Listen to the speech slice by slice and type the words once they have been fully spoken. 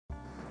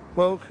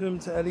Welcome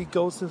to Ellie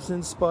Goldsmith's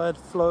Inspired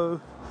Flow.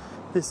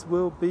 This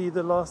will be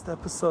the last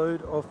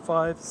episode of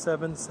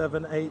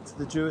 5778,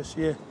 the Jewish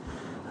year,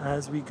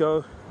 as we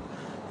go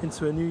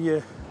into a new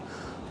year,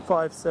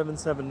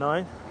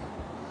 5779.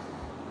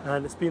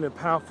 And it's been a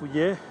powerful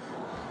year.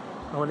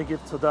 I want to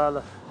give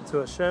Todah to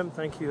Hashem.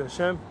 Thank you,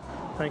 Hashem.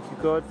 Thank you,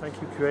 God.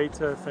 Thank you,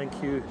 Creator.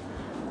 Thank you,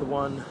 the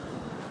one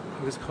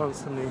who is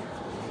constantly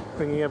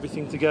bringing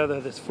everything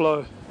together, this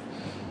flow,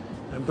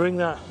 and bring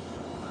that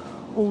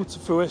all to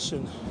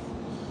fruition.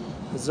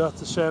 Bezrat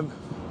Hashem,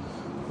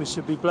 we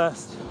should be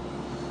blessed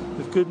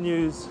with good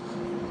news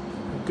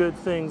and good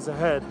things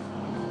ahead.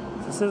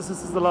 So since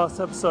this is the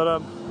last episode,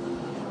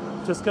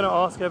 I'm just going to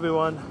ask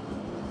everyone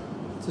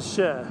to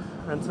share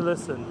and to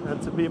listen and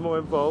to be more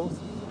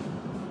involved.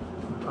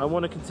 I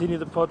want to continue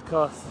the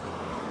podcast,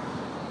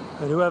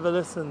 and whoever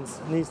listens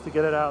needs to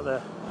get it out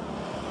there,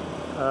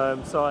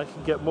 so I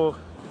can get more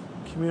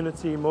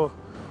community, more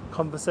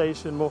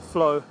conversation, more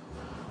flow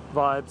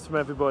vibes from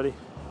everybody.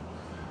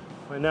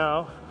 Right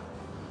now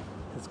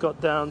it's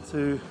got down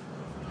to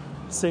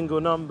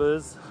single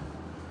numbers,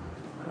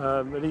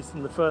 at least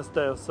in the first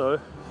day or so,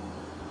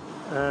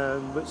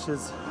 which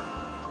is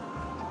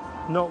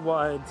not what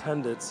I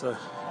intended, so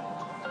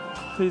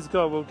please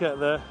God we'll get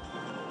there.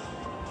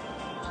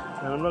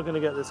 And I'm not going to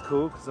get this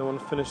cool because I want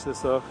to finish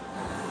this off,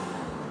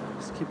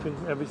 just keeping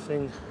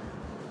everything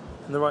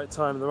in the right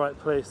time, in the right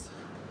place.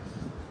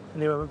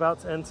 Anyway, I'm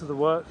about to enter the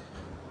work.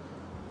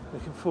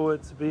 Looking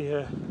forward to be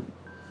here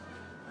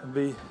and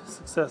be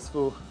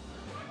successful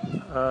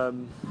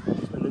in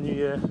the new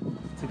year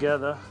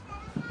together.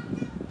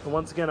 And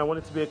once again, I want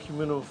it to be a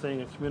communal thing,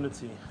 a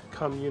community,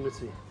 come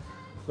unity.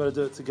 We've got to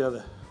do it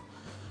together.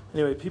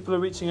 Anyway, people are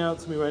reaching out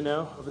to me right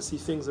now. Obviously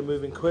things are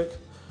moving quick,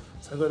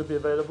 so I've got to be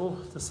available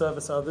to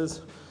service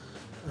others.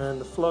 And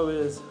the flow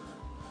is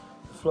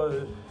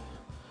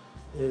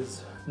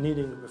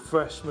needing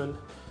refreshment,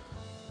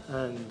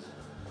 and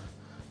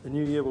the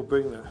new year will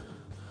bring that,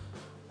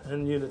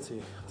 and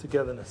unity,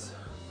 togetherness.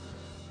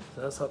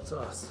 So that's up to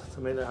us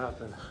to make that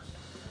happen.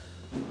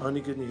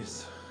 Only good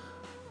news.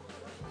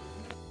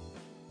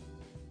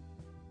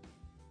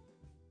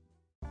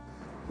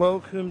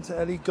 Welcome to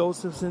Ellie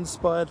Goldsmith's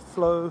Inspired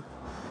Flow.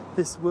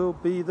 This will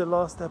be the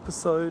last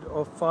episode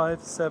of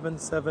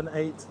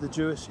 5778, the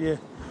Jewish year,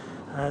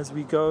 as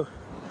we go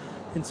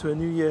into a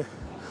new year,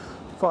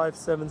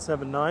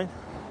 5779.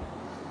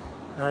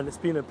 And it's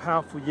been a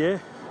powerful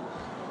year.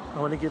 I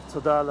want to give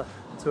Todah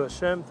to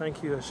Hashem.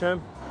 Thank you,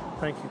 Hashem.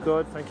 Thank you,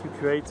 God. Thank you,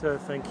 Creator.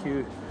 Thank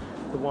you,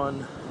 the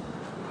one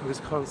who is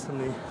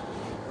constantly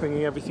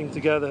bringing everything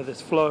together,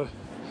 this flow,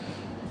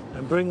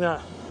 and bring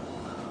that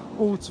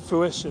all to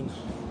fruition.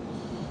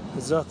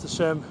 Bezrat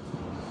Hashem,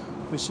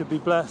 we should be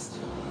blessed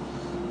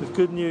with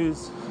good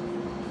news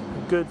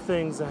and good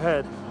things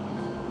ahead.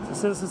 So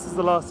since this is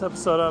the last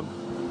episode, I'm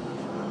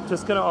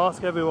just going to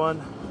ask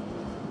everyone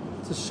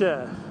to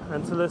share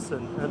and to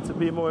listen and to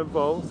be more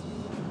involved.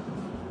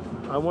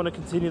 I want to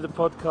continue the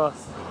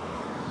podcast,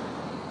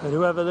 and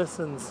whoever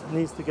listens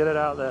needs to get it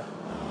out there,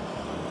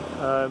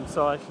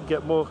 so I can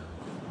get more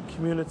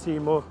community,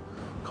 more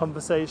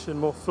conversation,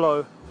 more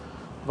flow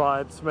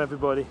vibes from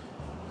everybody.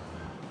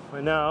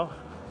 Right now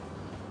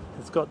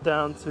it's got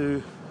down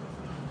to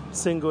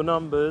single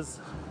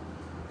numbers,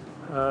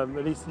 at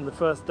least in the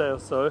first day or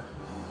so,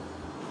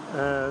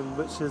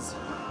 which is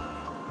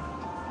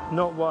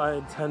not what I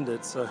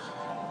intended, so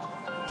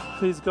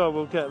please God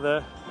we'll get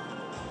there.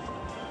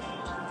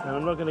 And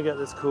I'm not going to get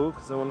this cool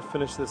because I want to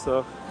finish this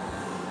off,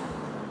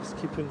 just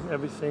keeping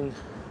everything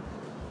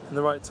in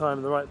the right time,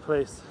 in the right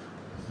place.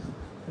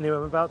 Anyway,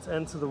 I'm about to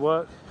enter the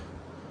work.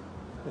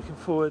 Looking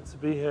forward to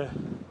be here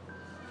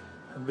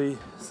and be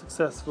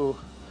successful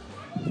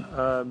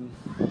in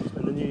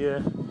the new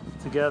year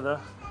together.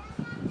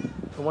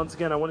 And once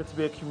again, I want it to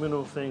be a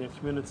communal thing, a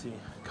community,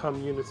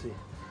 come unity.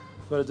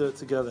 We've got to do it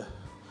together.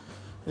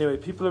 Anyway,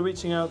 people are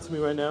reaching out to me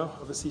right now.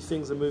 Obviously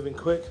things are moving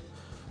quick,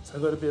 so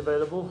I've got to be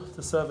available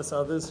to service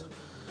others.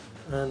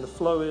 And the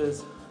flow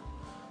is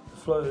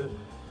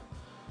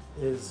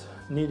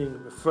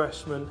needing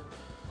refreshment,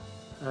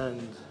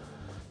 and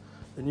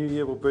the new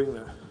year will bring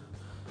that,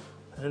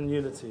 and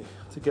unity,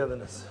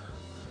 togetherness.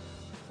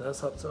 So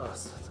that's up to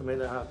us to make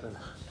that happen.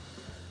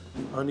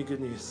 Only good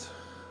news.